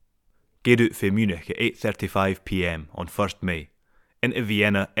Gaed out fae Munich at 8:35 p.m. on 1st May, into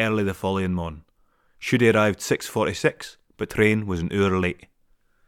Vienna early the following morn. Should hae arrived 6:46, but train was an hour late.